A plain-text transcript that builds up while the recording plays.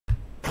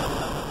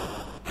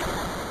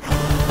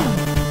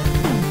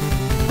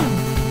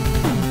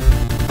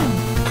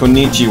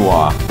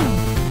Konnichiwa.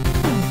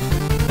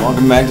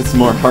 Welcome back to some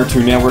more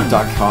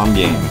CartoonNetwork.com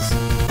games.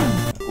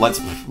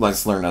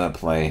 Let's learn how to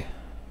play.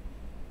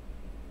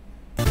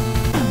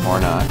 Or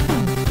not.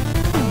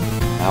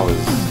 That was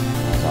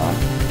odd.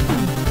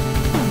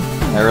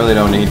 I really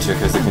don't need to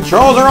because the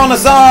controls are on the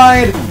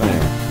side! But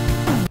anyway.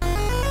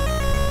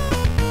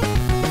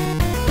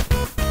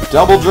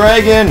 Double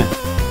Dragon! Do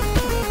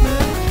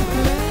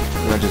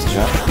I just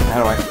jump?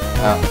 How do I...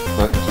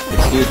 but,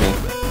 excuse me.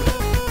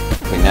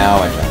 Okay, now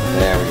I jump.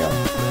 There we go.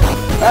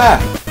 Ah!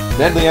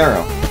 Deadly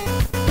arrow.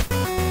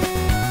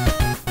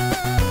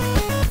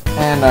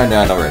 And I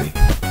died already.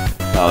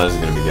 Oh, this is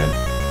gonna be good.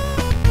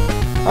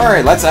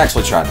 Alright, let's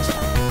actually try this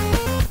time.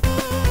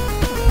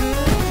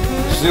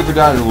 Super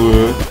dodge.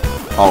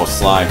 Oh,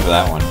 slide for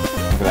that one.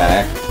 Look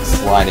at that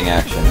sliding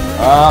action.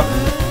 Up!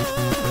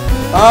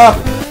 Up!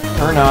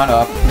 Or not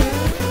up.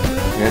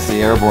 I guess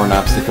the airborne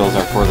obstacles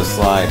are for the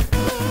slide.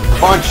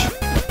 Punch!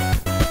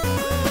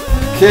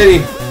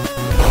 Kitty!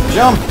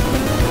 Jump!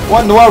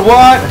 What in the world?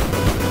 What?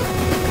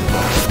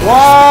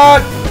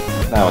 What?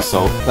 That was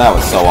so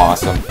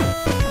awesome.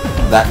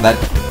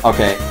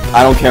 Okay,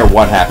 I don't care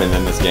what happened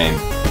in this game.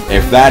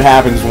 If that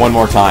happens one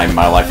more time,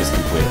 my life is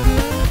complete.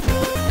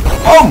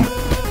 Boom!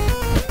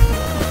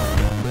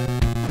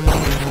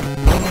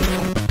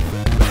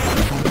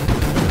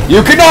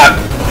 You cannot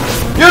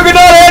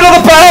handle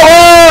the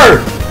power!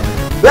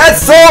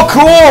 That's so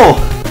cool!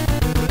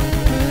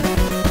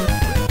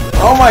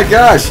 Oh my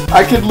gosh,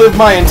 I could live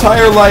my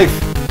entire life.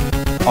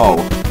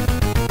 Oh.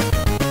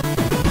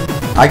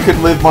 I could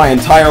live my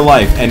entire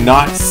life and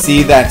not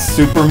see that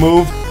super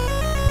move,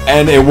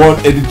 and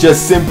it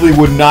just simply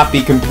would not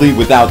be complete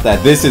without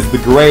that. This is the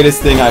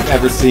greatest thing I've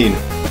ever seen.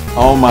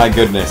 Oh my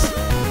goodness.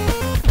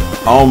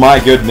 Oh my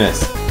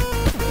goodness.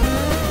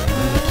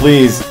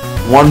 Please,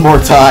 one more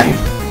time.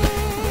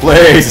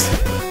 Please.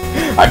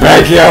 I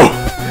beg you.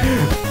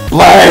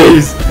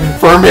 Please.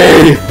 For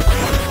me.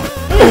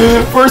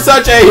 For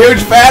such a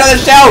huge fan of the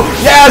show.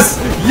 Yes.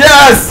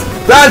 Yes.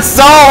 That's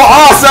so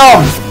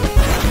awesome.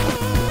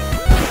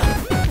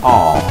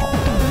 Oh.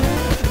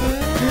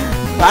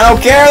 I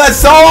don't care, that's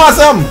so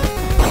awesome!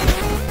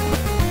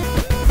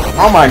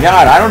 Oh my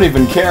god, I don't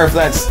even care if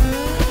that's...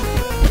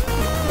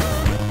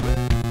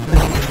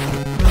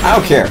 I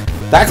don't care.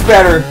 That's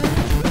better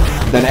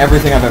than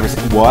everything I've ever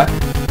seen. What?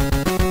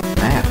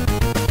 Man.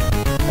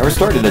 I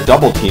restored a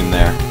double team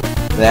there.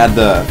 They had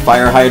the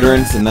fire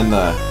hydrants and then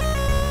the...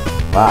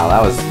 Wow,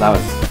 that was...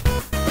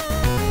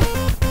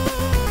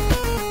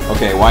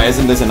 Okay, why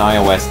isn't this an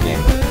iOS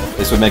game?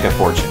 This would make a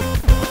fortune.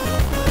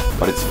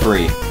 But it's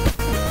free.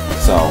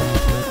 So...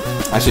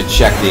 I should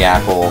check the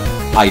Apple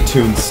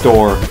iTunes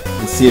store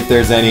and see if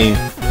there's any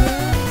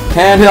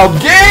handheld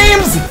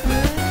games!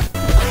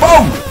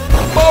 Boom!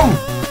 Boom!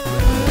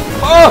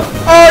 Oh!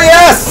 Oh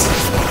yes!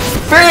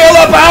 Feel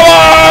the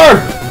power!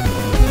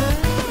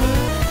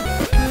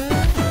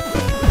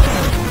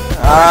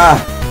 Ah!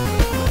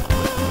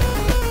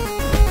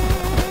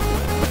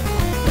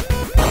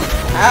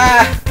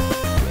 Ah!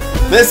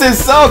 This is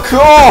so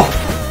cool!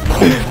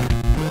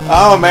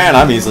 Oh man,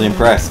 I'm easily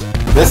impressed.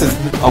 This is...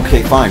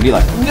 Okay, fine, be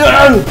like...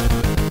 No!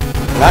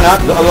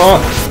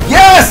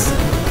 Yes!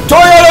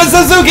 Toyota,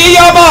 Suzuki,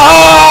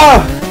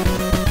 Yamaha!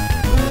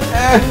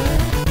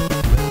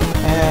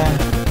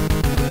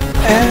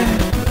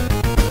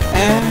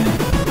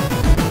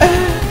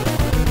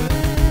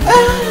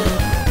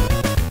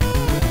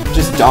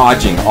 Just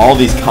dodging all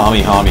these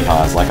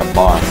Kamehamehas like a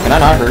boss. Can I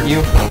not hurt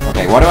you?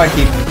 Okay, why do I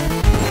keep...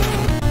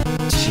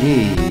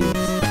 Jeez.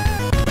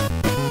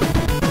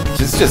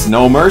 It's just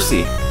no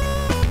mercy.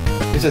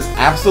 It's just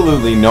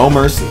absolutely no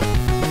mercy.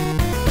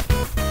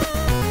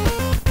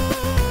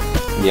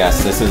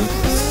 Yes, this is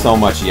so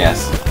much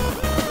yes.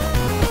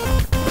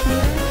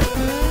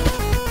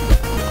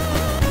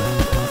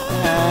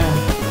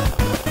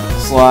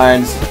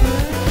 Slides.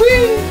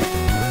 Whee!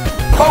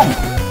 Boom!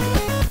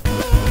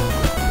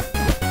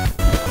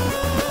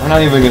 I'm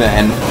not even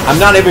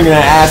gonna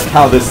ask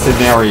how this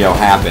scenario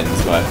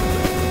happens, but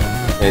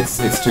it's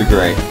too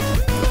great.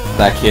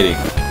 That kitty.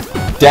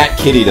 That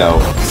kitty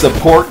though.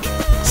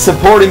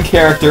 Supporting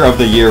character of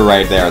the year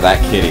right there,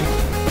 that kitty.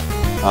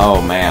 Oh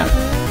man.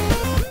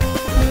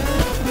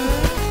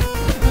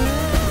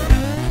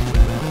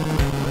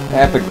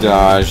 Epic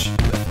dodge.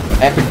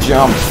 Epic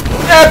jump.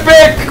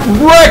 Epic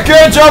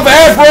wreckage of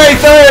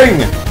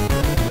everything!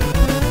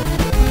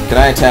 Can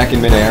I attack in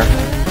midair?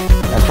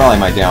 That's probably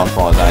my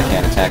downfall, is that I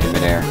can't attack in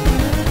midair.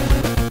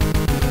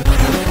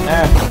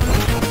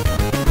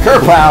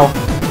 Kerplow!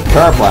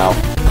 Kerplow!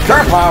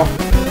 Kerplow!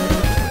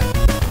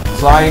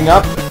 Sliding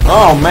up.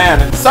 Oh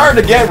man, it's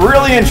starting to get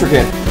really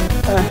intricate.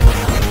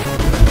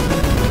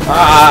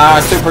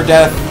 Super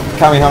death.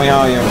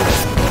 Kamehameha.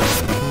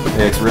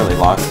 It's really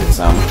lost its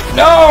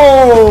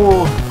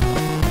No!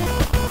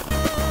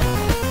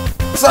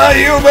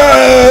 Sayuba!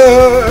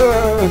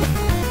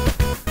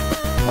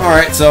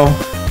 Alright, so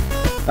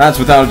that's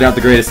without a doubt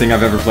the greatest thing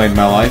I've ever played in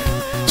my life.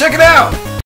 Check it out!